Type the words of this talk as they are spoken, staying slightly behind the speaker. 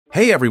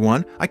Hey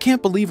everyone, I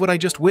can't believe what I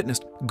just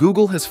witnessed.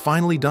 Google has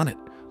finally done it.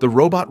 The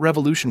robot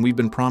revolution we've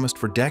been promised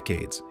for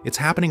decades. It's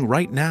happening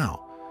right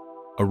now.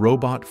 A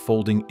robot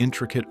folding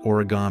intricate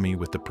origami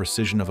with the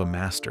precision of a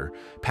master,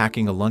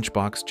 packing a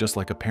lunchbox just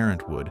like a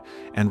parent would,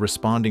 and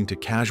responding to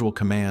casual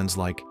commands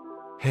like,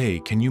 "Hey,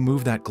 can you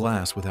move that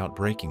glass without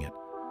breaking it?"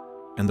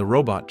 And the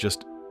robot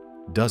just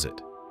does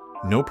it.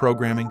 No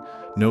programming,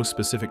 no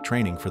specific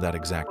training for that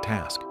exact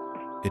task.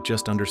 It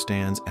just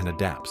understands and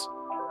adapts.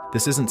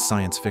 This isn't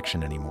science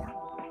fiction anymore.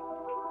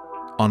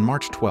 On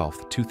March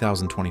 12,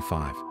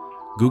 2025,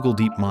 Google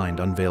DeepMind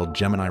unveiled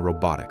Gemini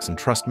Robotics, and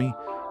trust me,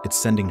 it's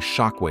sending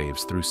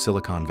shockwaves through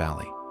Silicon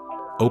Valley.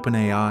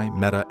 OpenAI,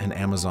 Meta, and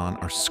Amazon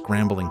are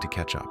scrambling to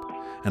catch up,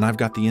 and I've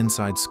got the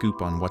inside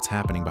scoop on what's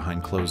happening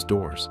behind closed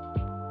doors.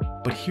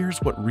 But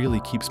here's what really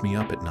keeps me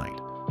up at night.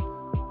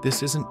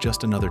 This isn't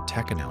just another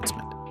tech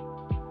announcement.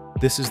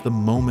 This is the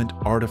moment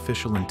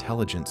artificial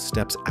intelligence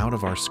steps out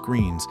of our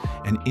screens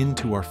and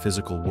into our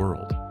physical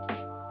world.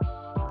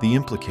 The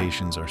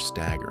implications are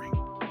staggering.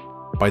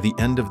 By the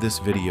end of this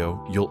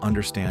video, you'll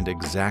understand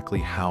exactly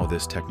how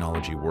this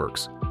technology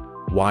works,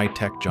 why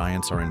tech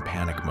giants are in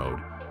panic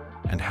mode,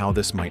 and how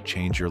this might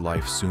change your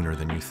life sooner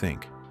than you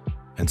think.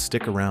 And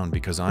stick around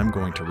because I'm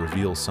going to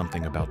reveal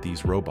something about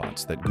these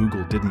robots that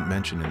Google didn't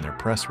mention in their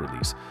press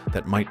release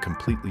that might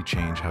completely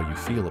change how you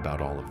feel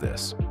about all of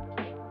this.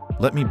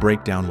 Let me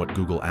break down what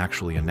Google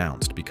actually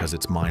announced because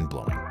it's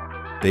mind-blowing.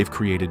 They've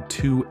created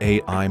two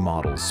AI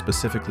models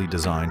specifically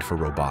designed for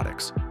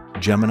robotics,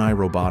 Gemini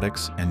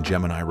Robotics and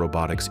Gemini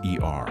Robotics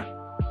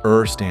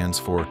ER. Stands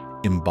for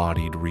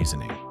Embodied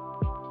Reasoning.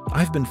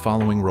 I've been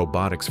following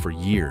robotics for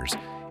years,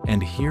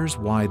 and here's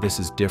why this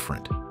is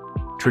different.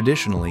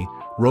 Traditionally,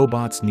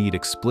 robots need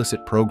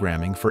explicit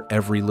programming for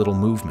every little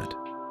movement.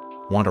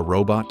 Want a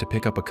robot to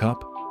pick up a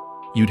cup?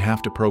 You'd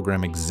have to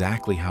program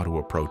exactly how to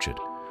approach it,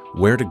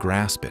 where to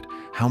grasp it,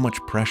 how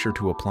much pressure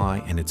to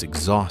apply, and it's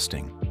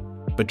exhausting.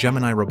 But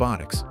Gemini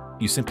Robotics,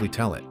 you simply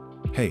tell it,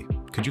 "Hey,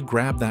 could you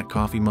grab that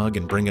coffee mug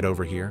and bring it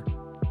over here?"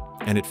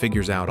 And it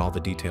figures out all the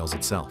details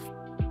itself.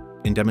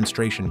 In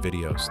demonstration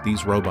videos,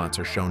 these robots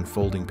are shown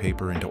folding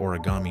paper into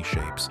origami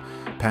shapes,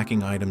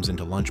 packing items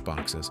into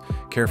lunchboxes,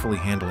 carefully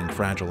handling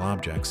fragile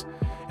objects,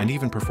 and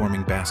even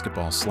performing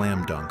basketball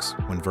slam dunks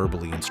when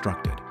verbally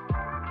instructed.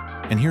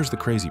 And here's the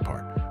crazy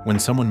part. When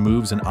someone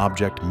moves an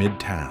object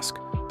mid-task,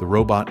 the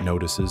robot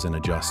notices and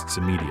adjusts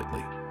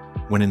immediately.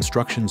 When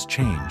instructions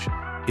change,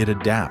 it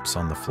adapts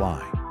on the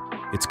fly.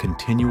 It's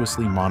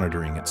continuously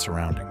monitoring its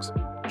surroundings,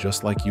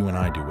 just like you and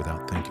I do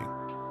without thinking.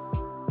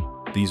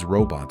 These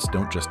robots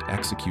don't just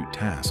execute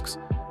tasks,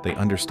 they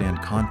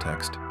understand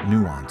context,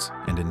 nuance,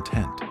 and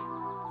intent.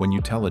 When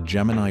you tell a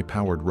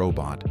Gemini-powered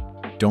robot,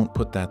 "Don't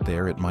put that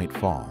there, it might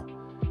fall,"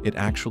 it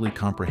actually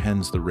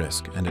comprehends the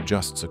risk and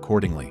adjusts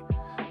accordingly.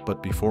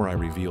 But before I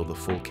reveal the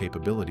full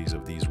capabilities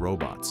of these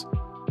robots,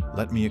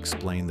 let me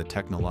explain the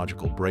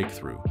technological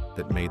breakthrough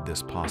that made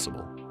this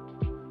possible.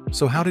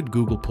 So how did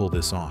Google pull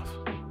this off?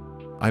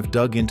 I've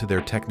dug into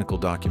their technical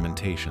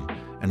documentation,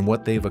 and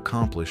what they've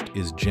accomplished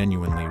is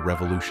genuinely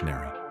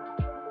revolutionary.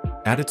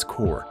 At its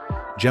core,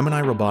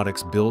 Gemini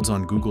Robotics builds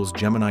on Google's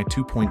Gemini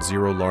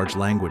 2.0 large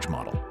language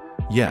model.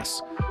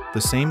 Yes,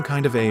 the same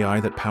kind of AI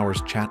that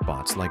powers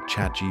chatbots like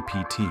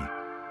ChatGPT.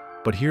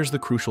 But here's the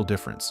crucial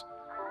difference.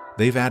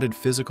 They've added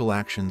physical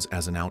actions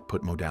as an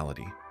output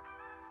modality.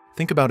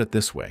 Think about it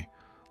this way.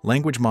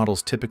 Language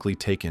models typically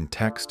take in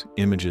text,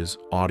 images,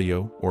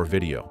 audio, or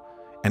video,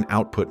 and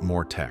output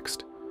more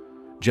text.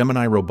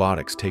 Gemini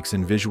Robotics takes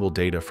in visual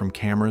data from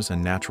cameras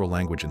and natural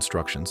language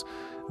instructions,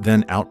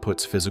 then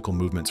outputs physical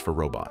movements for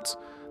robots.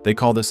 They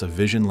call this a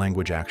Vision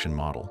Language Action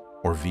Model,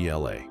 or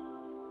VLA.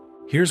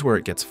 Here's where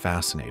it gets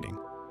fascinating.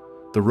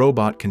 The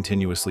robot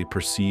continuously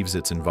perceives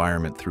its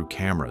environment through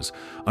cameras,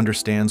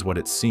 understands what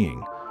it's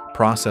seeing,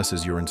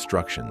 processes your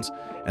instructions,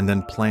 and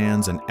then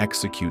plans and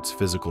executes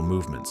physical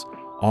movements,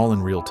 all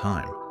in real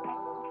time.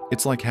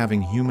 It's like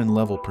having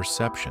human-level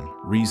perception,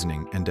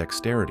 reasoning, and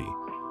dexterity,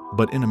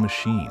 but in a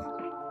machine.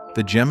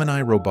 The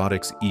Gemini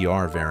Robotics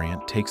ER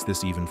variant takes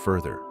this even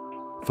further,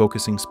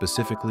 focusing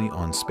specifically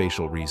on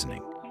spatial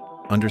reasoning,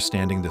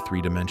 understanding the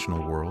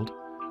three-dimensional world,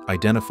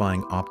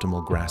 identifying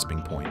optimal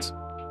grasping points,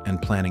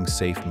 and planning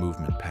safe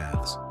movement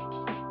paths.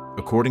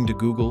 According to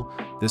Google,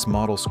 this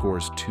model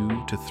scores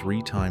 2 to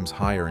 3 times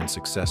higher in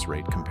success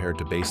rate compared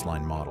to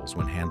baseline models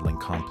when handling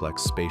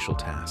complex spatial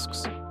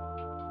tasks.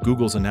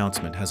 Google's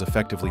announcement has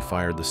effectively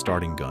fired the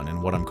starting gun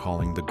in what I'm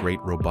calling the Great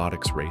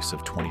Robotics Race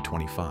of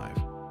 2025.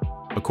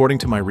 According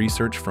to my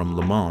research from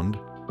Le Monde,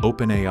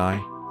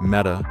 OpenAI,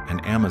 Meta,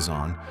 and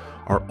Amazon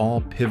are all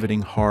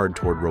pivoting hard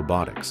toward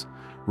robotics,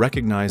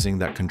 recognizing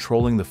that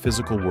controlling the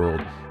physical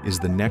world is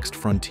the next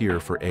frontier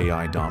for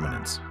AI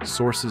dominance.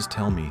 Sources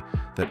tell me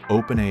that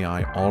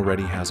OpenAI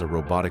already has a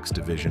robotics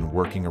division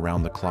working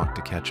around the clock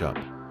to catch up,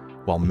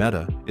 while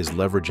Meta is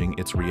leveraging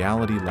its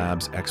Reality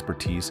Labs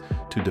expertise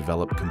to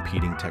develop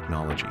competing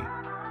technology.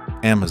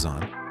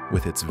 Amazon,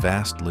 with its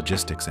vast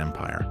logistics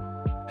empire,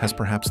 has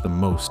perhaps the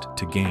most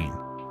to gain.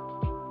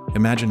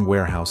 Imagine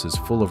warehouses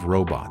full of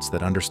robots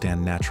that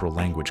understand natural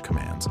language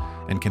commands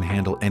and can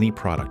handle any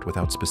product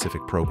without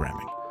specific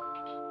programming.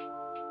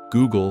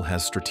 Google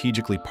has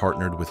strategically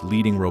partnered with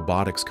leading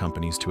robotics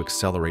companies to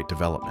accelerate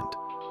development.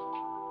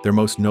 Their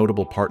most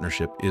notable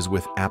partnership is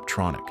with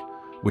Apptronik,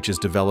 which is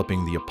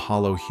developing the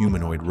Apollo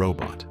humanoid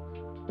robot.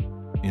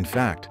 In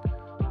fact,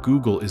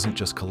 Google isn't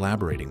just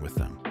collaborating with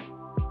them.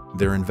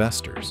 They're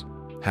investors,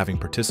 having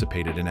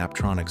participated in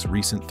Apptronik's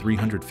recent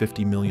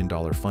 $350 million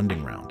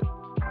funding round.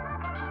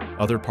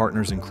 Other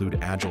partners include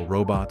Agile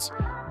Robots,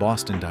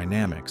 Boston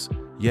Dynamics,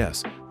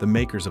 yes, the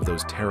makers of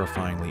those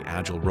terrifyingly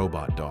agile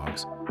robot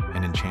dogs,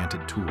 and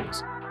Enchanted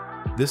Tools.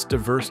 This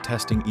diverse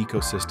testing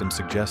ecosystem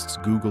suggests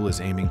Google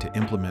is aiming to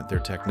implement their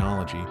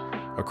technology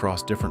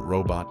across different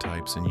robot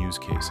types and use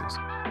cases.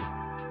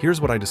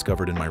 Here's what I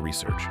discovered in my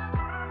research.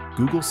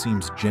 Google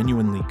seems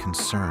genuinely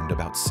concerned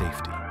about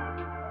safety.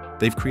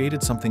 They've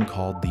created something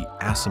called the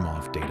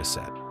Asimov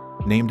dataset,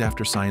 named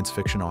after science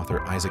fiction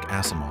author Isaac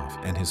Asimov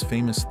and his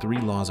famous 3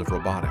 laws of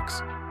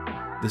robotics.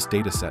 This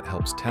dataset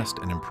helps test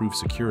and improve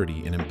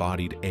security in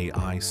embodied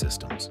AI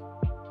systems.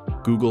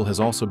 Google has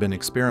also been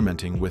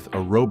experimenting with a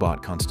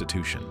robot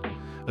constitution,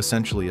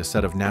 essentially a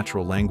set of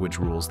natural language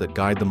rules that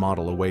guide the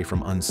model away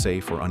from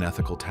unsafe or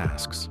unethical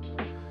tasks.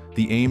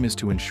 The aim is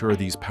to ensure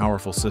these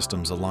powerful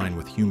systems align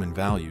with human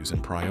values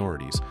and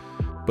priorities.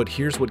 But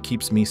here's what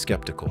keeps me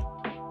skeptical.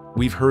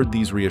 We've heard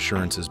these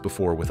reassurances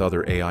before with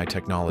other AI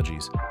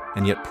technologies,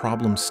 and yet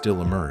problems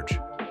still emerge.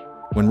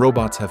 When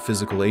robots have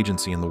physical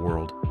agency in the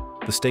world,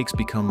 the stakes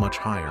become much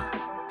higher.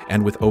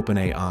 And with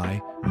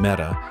OpenAI,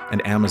 Meta,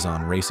 and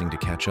Amazon racing to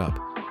catch up,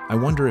 I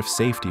wonder if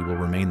safety will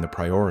remain the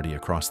priority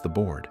across the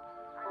board.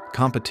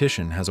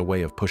 Competition has a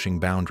way of pushing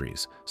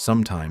boundaries,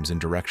 sometimes in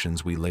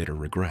directions we later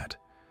regret.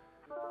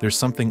 There's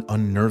something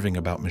unnerving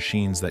about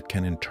machines that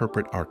can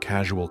interpret our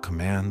casual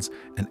commands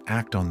and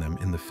act on them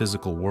in the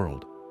physical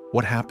world.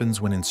 What happens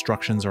when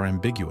instructions are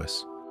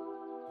ambiguous?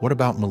 What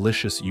about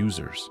malicious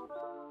users?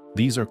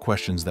 These are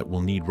questions that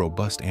will need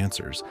robust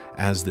answers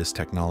as this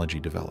technology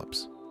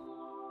develops.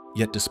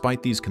 Yet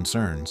despite these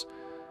concerns,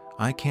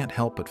 I can't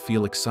help but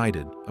feel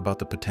excited about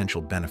the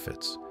potential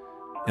benefits.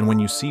 And when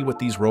you see what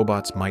these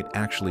robots might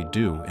actually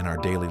do in our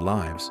daily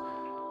lives,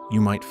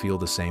 you might feel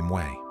the same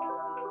way.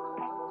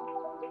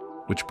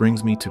 Which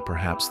brings me to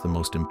perhaps the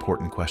most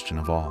important question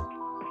of all.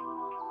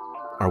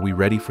 Are we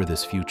ready for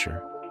this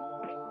future?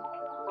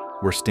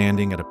 We're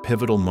standing at a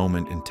pivotal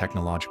moment in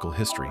technological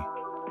history.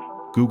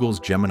 Google's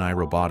Gemini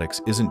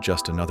Robotics isn't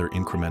just another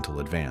incremental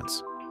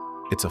advance.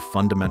 It's a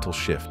fundamental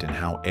shift in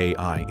how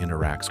AI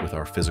interacts with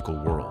our physical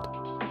world.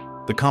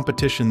 The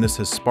competition this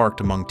has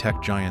sparked among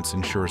tech giants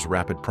ensures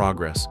rapid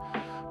progress,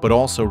 but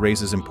also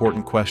raises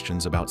important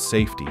questions about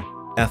safety,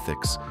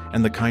 ethics,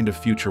 and the kind of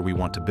future we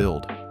want to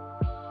build.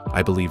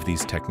 I believe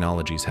these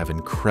technologies have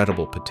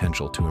incredible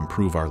potential to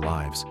improve our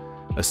lives,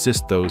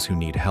 assist those who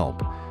need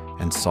help,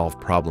 and solve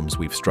problems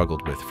we've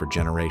struggled with for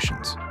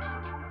generations.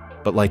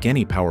 But like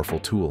any powerful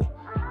tool,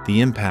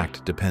 the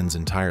impact depends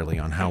entirely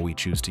on how we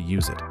choose to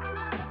use it.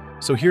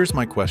 So here's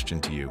my question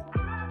to you.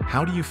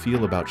 How do you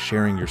feel about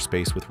sharing your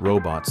space with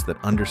robots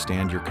that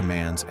understand your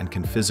commands and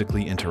can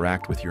physically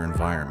interact with your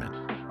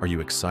environment? Are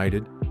you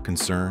excited,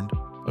 concerned,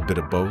 a bit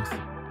of both?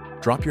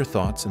 Drop your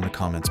thoughts in the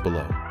comments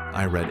below.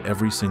 I read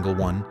every single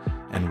one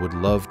and would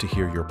love to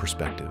hear your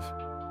perspective.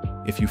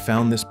 If you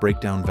found this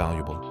breakdown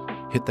valuable,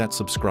 hit that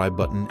subscribe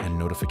button and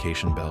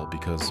notification bell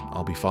because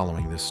I'll be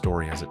following this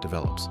story as it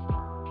develops.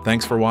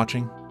 Thanks for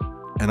watching,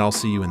 and I'll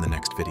see you in the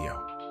next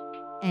video.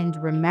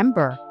 And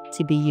remember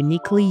to be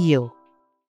uniquely you.